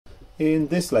In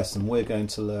this lesson we're going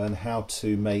to learn how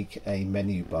to make a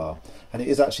menu bar, and it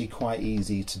is actually quite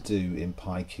easy to do in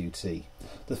PyQt.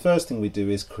 The first thing we do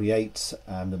is create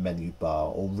the menu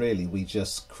bar, or really we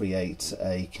just create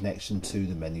a connection to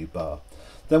the menu bar.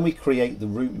 Then we create the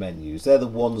root menus. They're the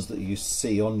ones that you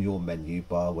see on your menu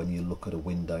bar when you look at a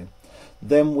window.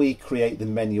 Then we create the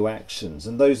menu actions,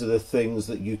 and those are the things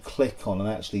that you click on and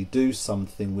actually do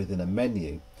something within a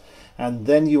menu. And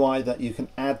then you can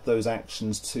add those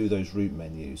actions to those root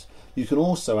menus. You can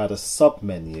also add a sub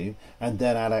menu and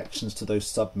then add actions to those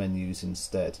sub menus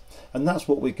instead. And that's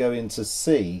what we're going to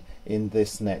see in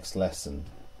this next lesson.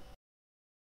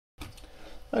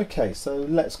 Okay, so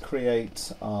let's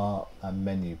create our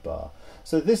menu bar.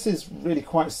 So this is really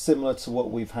quite similar to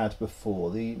what we've had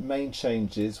before. The main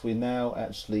change is we're now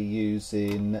actually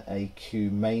using a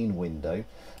QMain window,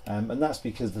 and that's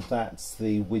because that's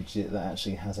the widget that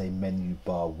actually has a menu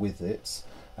bar with it.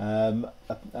 And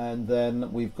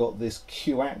then we've got this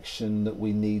Q action that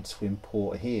we need to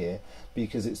import here,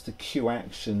 because it's the Q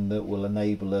action that will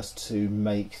enable us to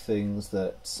make things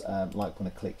that, like when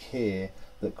I click here,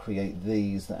 that create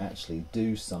these that actually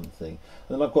do something.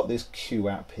 And then I've got this Q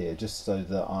app here just so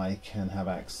that I can have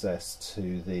access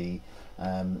to the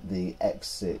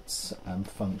exit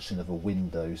function of a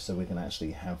window, so we can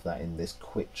actually have that in this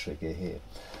quick trigger here.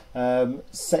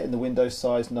 Setting the window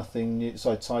size, nothing new.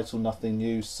 Sorry, title, nothing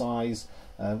new. Size,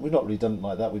 we've not really done it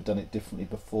like that. We've done it differently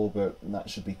before, but that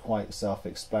should be quite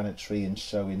self-explanatory in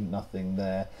showing nothing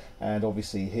there. And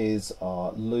obviously here's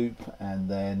our loop, and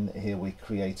then here we're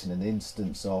creating an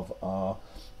instance of our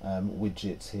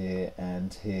widget here,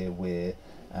 and here we're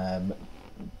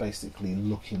basically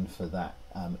looking for that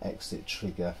exit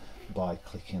trigger by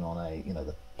clicking on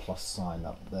the plus sign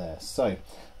up there. So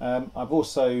I've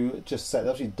also just set,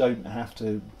 actually don't have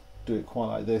to do it quite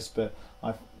like this, but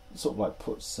I've sort of like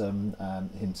put some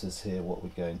hinters here what we're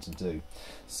going to do.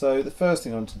 So the first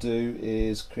thing I want to do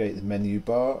is create the menu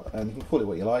bar, and you can call it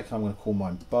what you like. I'm going to call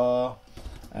mine bar,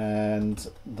 and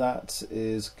that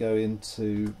is going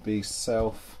to be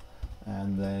self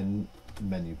and then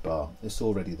menu bar. It's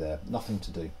already there, nothing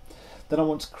to do. Then I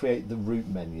want to create the root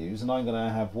menus, and I'm going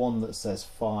to have one that says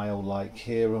file like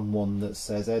here and one that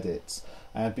says edit.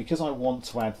 And because I want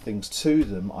to add things to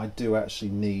them, I do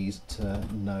actually need to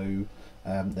know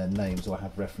their names, or I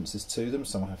have references to them.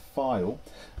 So I have file,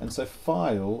 and so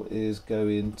file is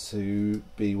going to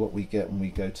be what we get when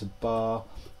we go to bar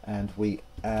and we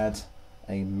add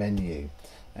a menu.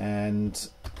 And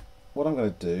what I'm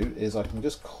going to do is I can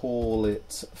just call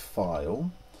it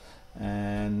file,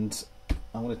 and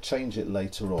I'm going to change it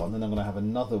later on, and I'm going to have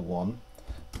another one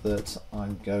that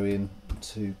I'm going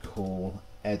to call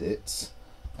edit,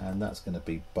 and that's going to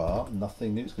be bar,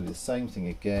 nothing new. It's going to be the same thing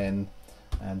again,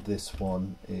 and this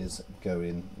one is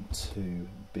going to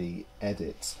be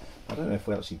edit. I don't know if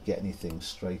we actually get anything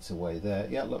straight away there.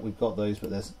 Yeah, look, we've got those, but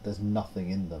there's nothing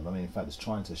in them. I mean, in fact, it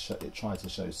tried to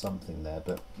show something there,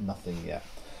 but nothing yet.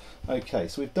 Okay,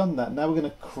 so we've done that. Now we're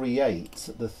going to create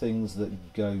the things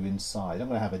that go inside. I'm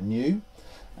going to have a new,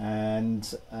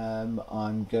 and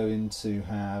I'm going to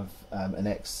have an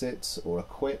exit or a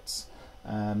quit,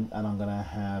 and I'm going to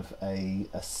have a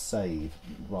save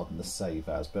rather than the save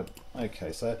as. But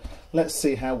okay, so let's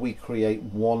see how we create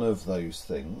one of those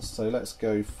things. So let's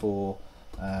go for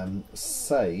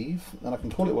save, and I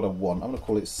can call it what I want. I'm going to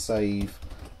call it save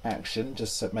action,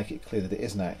 just to make it clear that it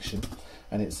is an action,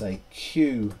 and it's a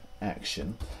Q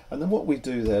action. And then what we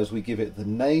do there is we give it the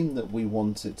name that we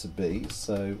want it to be.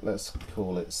 So let's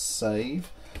call it save,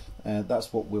 and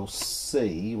that's what we'll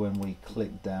see when we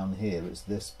click down here. It's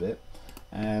this bit,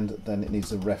 and then it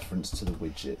needs a reference to the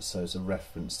widget, so it's a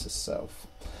reference to self.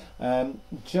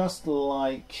 Just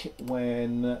like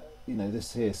when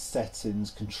this here settings,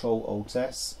 Control Alt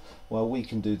S, well, we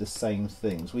can do the same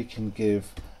things. We can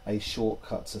give a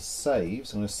shortcut to save.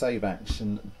 So I'm going to save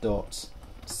action dot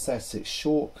set its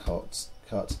shortcut,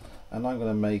 and I'm going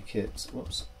to make it,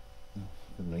 whoops,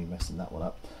 I'm really messing that one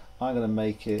up. I'm going to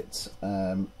make it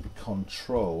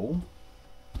Control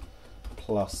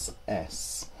plus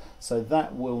S. So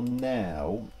that will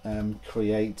now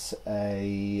create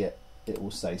it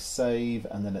will say save,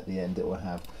 and then at the end it will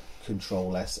have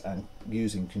Control S, and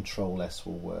using Control S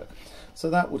will work. So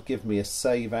that would give me a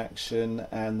save action,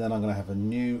 and then I'm going to have a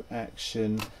new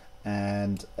action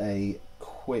and a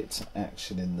quit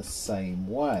action in the same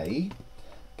way.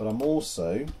 But I'm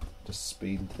also just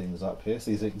speeding things up here,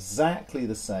 so these are exactly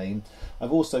the same.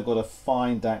 I've also got a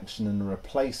find action and a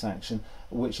replace action,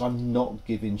 which I'm not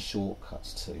giving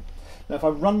shortcuts to. Now if I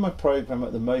run my program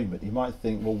at the moment, you might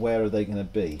think, well, where are they going to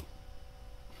be?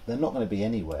 They're not going to be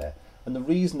anywhere. And the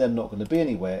reason they're not going to be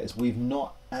anywhere is we've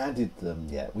not added them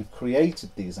yet. We've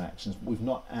created these actions, we've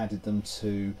not added them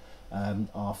to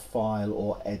our file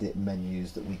or edit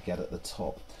menus that we get at the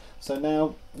top. So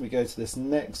now we go to this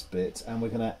next bit and we're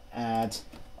going to add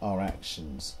our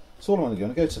actions. So all I'm going to do,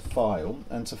 I'm going to go to File,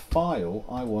 and to File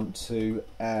I want to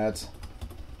add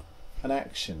an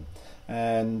action.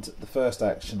 And the first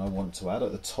action I want to add,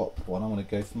 at the top one, I want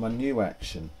to go for my new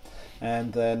action.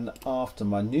 And then after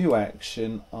my new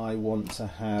action I want to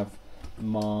have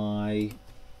my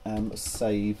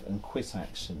save and quit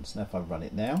actions. Now if I run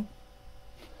it now,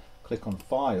 click on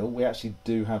File, we actually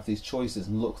do have these choices,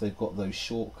 and look, they've got those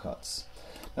shortcuts.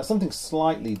 Now something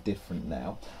slightly different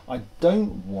now, I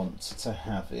don't want to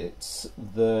have it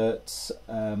that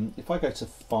if I go to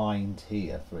Find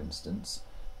here, for instance,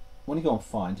 when you go on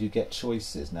Find you get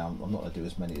choices. Now I'm not going to do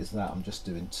as many as that, I'm just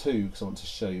doing 2 because I want to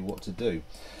show you what to do.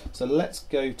 So let's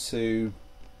go to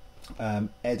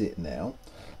Edit now.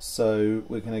 So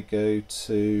we're going to go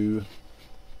to,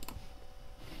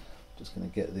 just going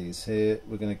to get these here,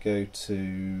 we're going to go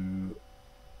to,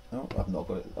 oh I've not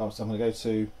got it, oh, so I'm going to go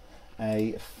to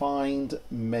a Find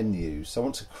menu. So I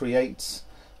want to create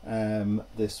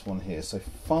this one here. So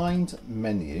Find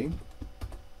menu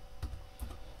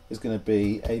is going to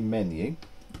be a menu,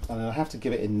 and I have to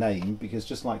give it a name because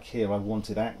just like here I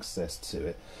wanted access to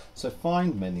it. So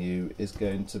Find menu is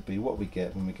going to be what we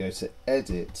get when we go to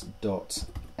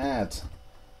edit.add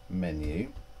menu,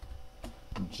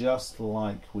 just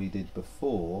like we did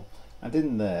before, and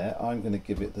in there I'm going to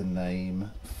give it the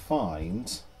name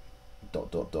find ...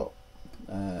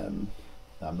 I'm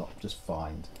not just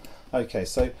find. Okay,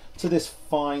 so to this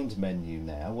Find menu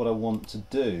now, what I want to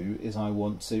do is I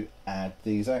want to add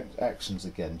these actions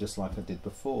again, just like I did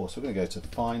before. So we're going to go to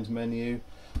Find menu,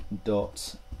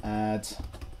 .add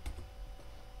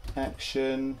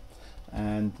action,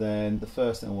 and then the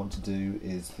first thing I want to do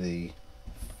is the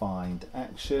Find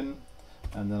action,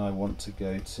 and then I want to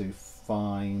go to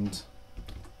Find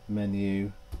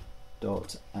menu,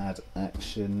 .add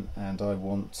action, and I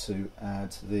want to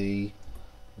add the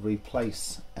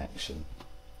replace action.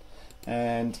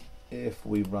 And if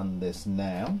we run this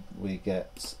now, we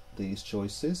get these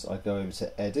choices. I go over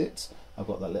to Edit, I've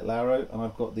got that little arrow, and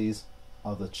I've got these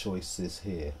other choices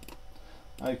here.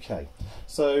 Okay,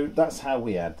 so that's how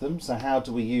we add them. So how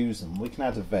do we use them? We can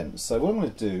add events. So what I'm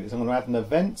going to do is I'm going to add an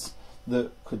event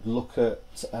that could look at,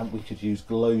 we could use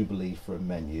globally for a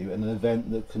menu, and an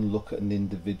event that can look at an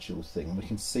individual thing, and we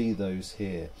can see those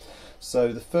here.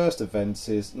 So the first event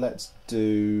is, let's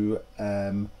do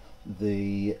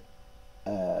the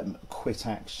quit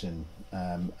action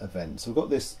event. So we've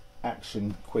got this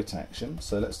action, quit action,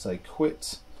 so let's say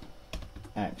quit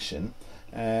action,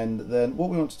 and then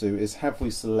what we want to do is, have we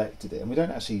selected it? And we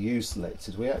don't actually use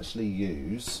selected, we actually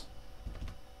use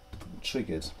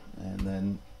triggered, and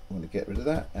then I'm going to get rid of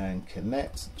that and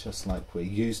connect, just like we're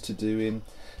used to doing.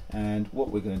 And what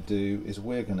we're going to do is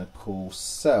we're going to call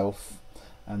self,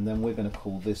 and then we're going to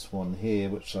call this one here,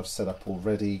 which I've set up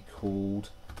already, called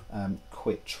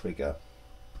quit trigger.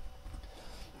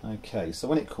 Okay, so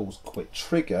when it calls quit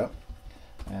trigger,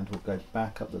 and we'll go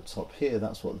back up the top here,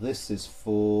 that's what this is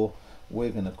for.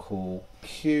 We're going to call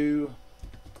Q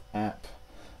app,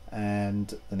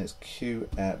 and then it's Q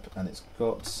app, and it's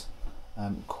got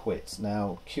quit.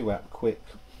 Now QApp quit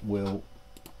will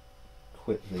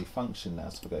quit the function now.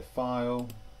 So we go File,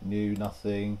 New,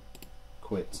 Nothing,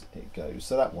 Quit, it goes.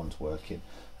 So that one's working.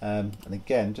 And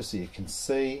again, just so you can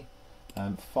see,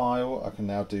 File, I can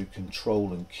now do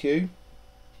Control and Q.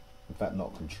 In fact,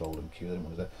 not Control and Q, I don't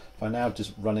want to do. If I now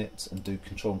just run it and do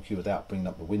Control and Q without bringing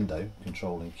up the window,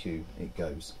 Control and Q, it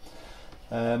goes.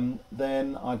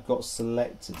 Then I've got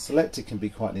selected. Selected can be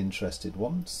quite an interesting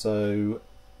one. So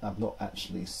I've not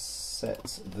actually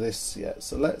set this yet.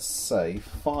 So let's say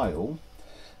File,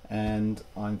 and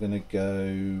I'm going to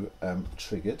go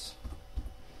triggered,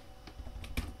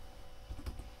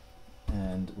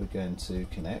 and we're going to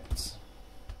connect,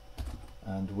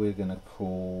 and we're going to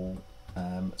call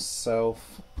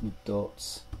self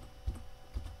dot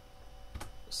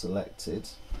selected.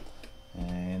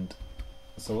 And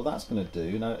so what that's going to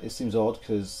do, now it seems odd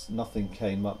because nothing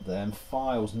came up there, and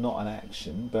File's not an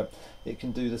action, but it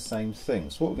can do the same thing.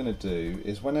 So what we're going to do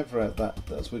is, whenever that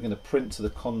does, we're going to print to the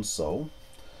console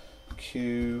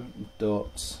q.text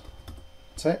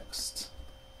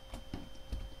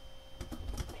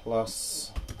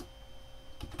plus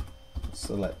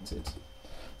selected.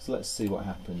 So let's see what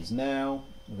happens now.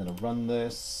 We're going to run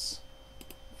this.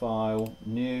 File,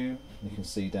 New, you can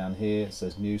see down here it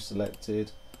says New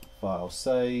selected. File,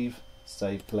 Save,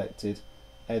 Save collected.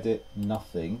 Edit,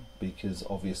 nothing, because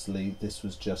obviously this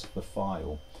was just the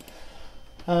file.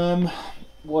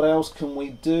 What else can we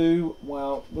do?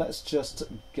 Well, let's just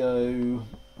go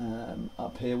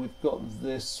up here. We've got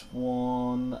this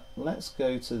one. Let's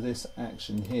go to this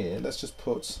action here. Let's just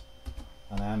put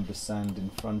an ampersand in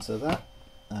front of that.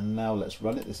 And now let's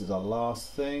run it. This is our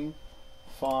last thing.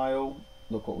 File.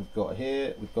 Look what we've got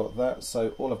here. We've got that.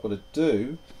 So all I've got to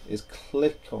do is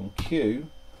click on Q,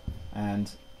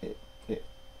 and it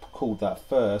called that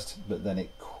first, but then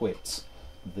it quit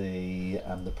the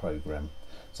program.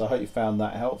 So I hope you found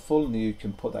that helpful and you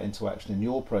can put that into action in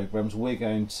your programs. We're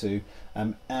going to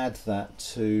add that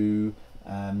to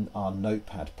our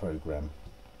Notepad program.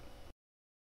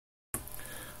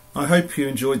 I hope you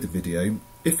enjoyed the video.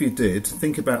 If you did,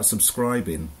 think about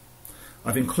subscribing.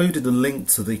 I've included a link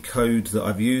to the code that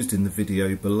I've used in the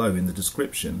video below in the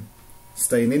description.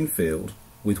 Stay in infield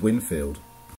with Winfield.